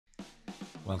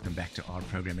Welcome back to R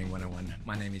Programming 101.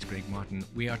 My name is Greg Martin.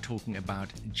 We are talking about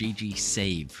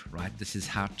Ggsave, right? This is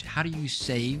how do you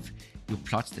save your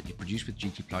plots that you produce with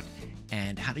ggplot,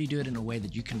 and how do you do it in a way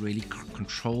that you can really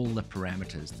control the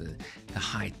parameters, the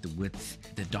height, the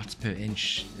width, the dots per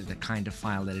inch, the kind of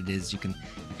file that it is. You can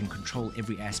control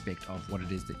every aspect of what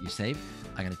it is that you save.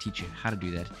 I'm going to teach you how to do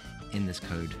that in this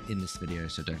code, in this video,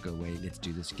 so don't go away. Let's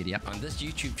do this. Giddy up. On this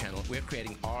YouTube channel, we're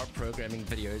creating R programming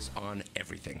videos on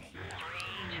everything.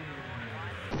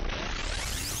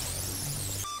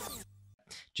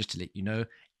 Just to let you know,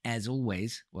 as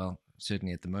always, well,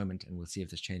 certainly at the moment, and we'll see if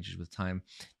this changes with time,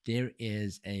 there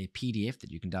is a PDF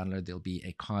that you can download. There'll be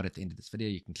a card at the end of this video.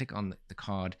 You can click on the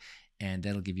card, and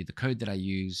that'll give you the code that I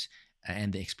use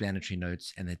and the explanatory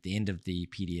notes. And at the end of the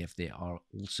PDF, there are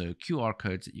also QR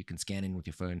codes that you can scan in with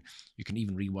your phone. You can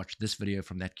even rewatch this video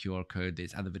from that QR code.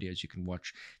 There's other videos you can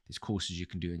watch. There's courses you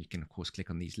can do, and you can, of course, click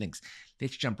on these links.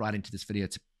 Let's jump right into this video.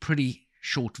 It's a pretty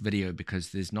short video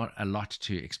because there's not a lot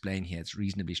to explain here. It's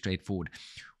reasonably straightforward.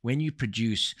 When you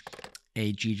produce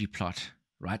a ggplot,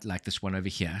 right, like this one over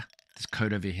here, this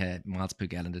code over here, miles per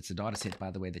gallon, it's a data set,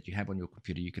 by the way, that you have on your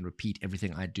computer. You can repeat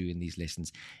everything I do in these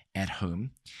lessons at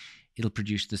home. It'll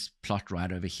produce this plot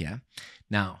right over here.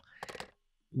 Now,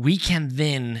 we can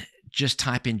then just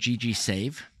type in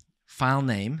ggsave, file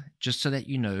name, just so that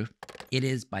you know, it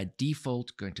is by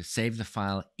default going to save the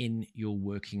file in your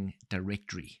working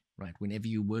directory. Right? Whenever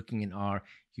you're working in R,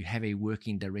 you have a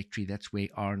working directory. That's where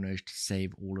R knows to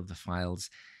save all of the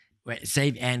files,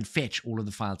 save and fetch all of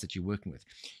the files that you're working with.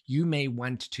 You may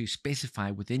want to specify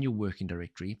within your working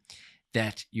directory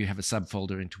that you have a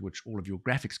subfolder into which all of your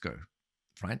graphics go,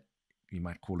 right? You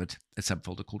might call it a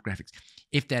subfolder called graphics.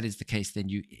 If that is the case, then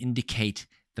you indicate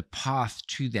the path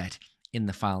to that in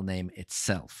the file name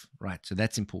itself, right? So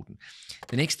that's important.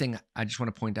 The next thing I just want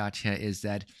to point out here is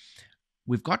that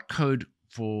we've got code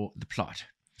for the plot,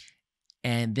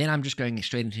 and then I'm just going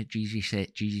straight into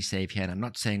Ggsave here, and I'm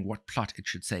not saying what plot it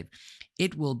should save.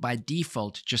 It will by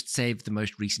default just save the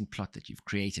most recent plot that you've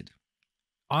created.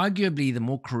 Arguably, the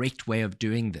more correct way of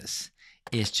doing this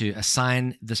is to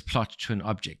assign this plot to an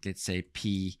object. Let's say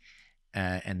P,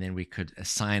 and then we could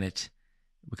assign it.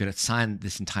 We could assign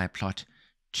this entire plot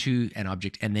to an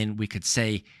object, and then we could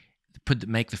say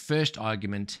make the first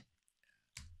argument.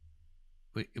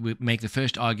 We make the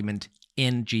first argument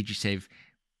in Ggsave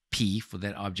P for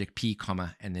that object, P,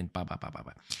 comma, and then blah, blah, blah, blah,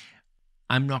 blah.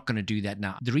 I'm not going to do that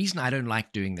now. The reason I don't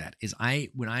like doing that is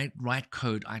when I write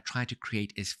code, I try to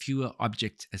create as fewer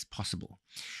objects as possible.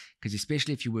 Because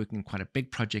especially if you're working on quite a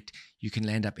big project, you can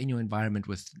land up in your environment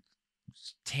with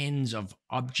tens of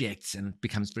objects, and it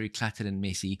becomes very cluttered and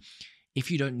messy.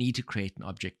 If you don't need to create an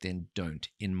object, then don't,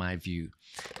 in my view.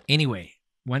 Anyway,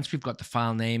 once we've got the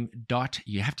file name,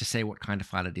 you have to say what kind of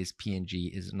file it is.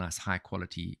 PNG is a nice high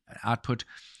quality output.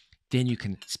 Then you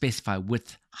can specify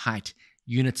width, height,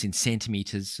 units in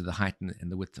centimeters. So the height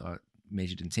and the width are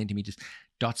measured in centimeters.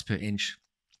 Dots per inch,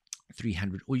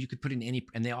 300. Or you could put in any,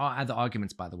 and there are other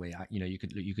arguments, by the way. You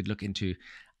could look into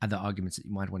other arguments that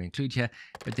you might want to include here.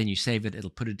 But then you save it.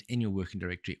 It'll put it in your working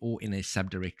directory or in a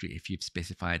subdirectory if you've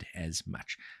specified as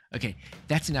much. Okay,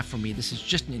 that's enough from me. This is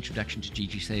just an introduction to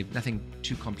Ggsave. Nothing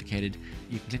too complicated.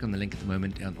 You can click on the link at the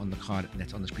moment on the card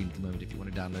that's on the screen at the moment if you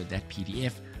want to download that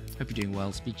PDF. Hope you're doing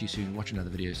well. Speak to you soon. Watch another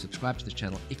video. Subscribe to the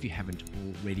channel if you haven't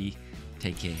already.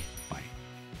 Take care. Bye.